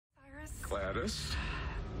Gladys.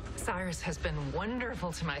 Cyrus has been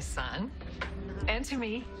wonderful to my son and to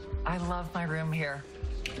me. I love my room here.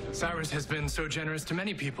 Cyrus has been so generous to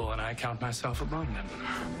many people, and I count myself among them.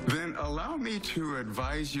 Then allow me to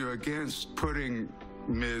advise you against putting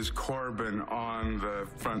Ms. Corbin on the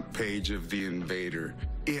front page of The Invader.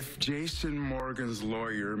 If Jason Morgan's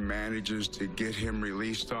lawyer manages to get him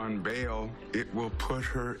released on bail, it will put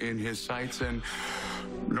her in his sights, and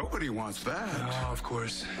nobody wants that. Oh, of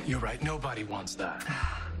course. You're right. Nobody wants that.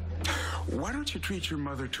 Why don't you treat your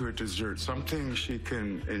mother to a dessert, something she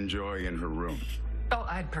can enjoy in her room? Oh,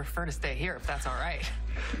 I'd prefer to stay here if that's all right.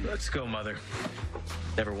 Let's go, Mother.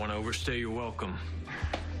 Never want to overstay your welcome.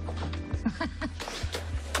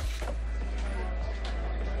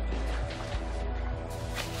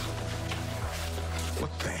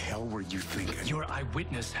 What the hell were you thinking? Your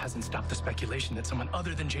eyewitness hasn't stopped the speculation that someone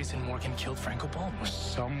other than Jason Morgan killed Franco Baldwin.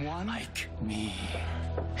 Someone? Like me.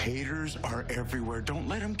 Haters are everywhere. Don't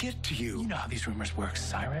let them get to you. You know how these rumors work,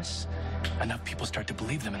 Cyrus. Enough people start to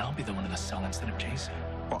believe them, and I'll be the one in the cell instead of Jason.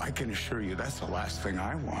 Well, I can assure you that's the last thing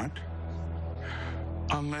I want.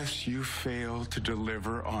 Unless you fail to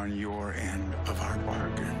deliver on your end of our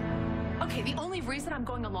bargain. Okay, the only reason I'm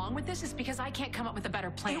going along with this is because I can't come up with a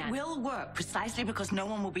better plan. It will work, precisely because no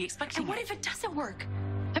one will be expecting And what it. if it doesn't work?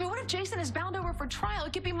 I mean, what if Jason is bound over for trial?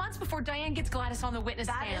 It could be months before Diane gets Gladys on the witness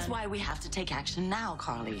stand. That is why we have to take action now,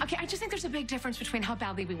 Carly. Okay, I just think there's a big difference between how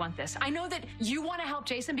badly we want this. I know that you want to help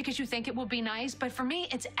Jason because you think it will be nice, but for me,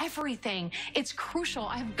 it's everything. It's crucial.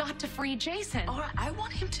 I've got to free Jason. All right, I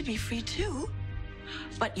want him to be free too.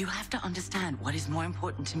 But you have to understand what is more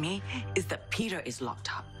important to me is that Peter is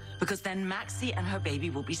locked up. Because then Maxie and her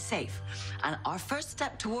baby will be safe. And our first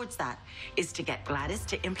step towards that is to get Gladys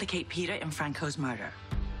to implicate Peter in Franco's murder.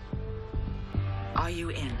 Are you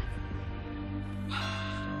in?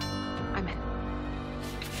 I'm in.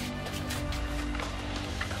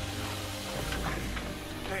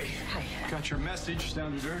 Hey, got your message.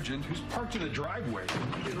 Sounded urgent. Who's parked in the driveway?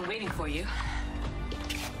 We were waiting for you.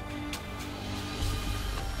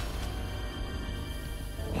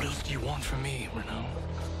 What else do you want from me, Renaud?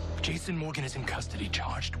 Jason Morgan is in custody,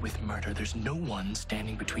 charged with murder. There's no one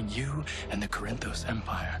standing between you and the Corinthos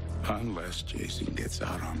Empire. Unless Jason gets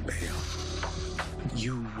out on bail.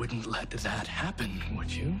 You wouldn't let that happen,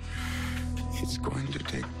 would you? It's going to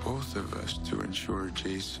take both of us to ensure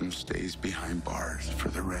Jason stays behind bars for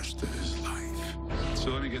the rest of his life.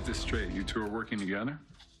 So let me get this straight. You two are working together?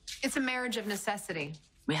 It's a marriage of necessity.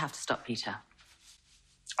 We have to stop Peter.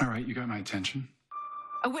 All right, you got my attention.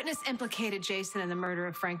 A witness implicated Jason in the murder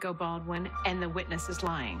of Franco Baldwin, and the witness is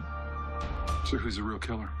lying. So who's the real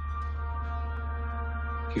killer?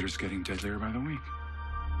 Peter's getting deadlier by the week.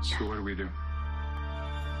 So what do we do?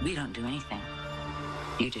 We don't do anything.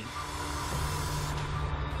 You do.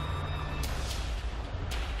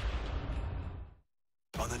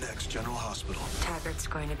 On the next General Hospital. Taggart's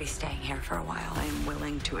going to be staying here for a while. I am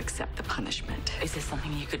willing to accept the punishment. Is there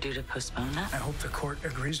something you could do to postpone that? I hope the court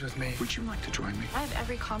agrees with me. Would you like to join me? I have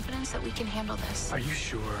every confidence that we can handle this. Are you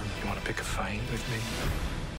sure you want to pick a fight with me?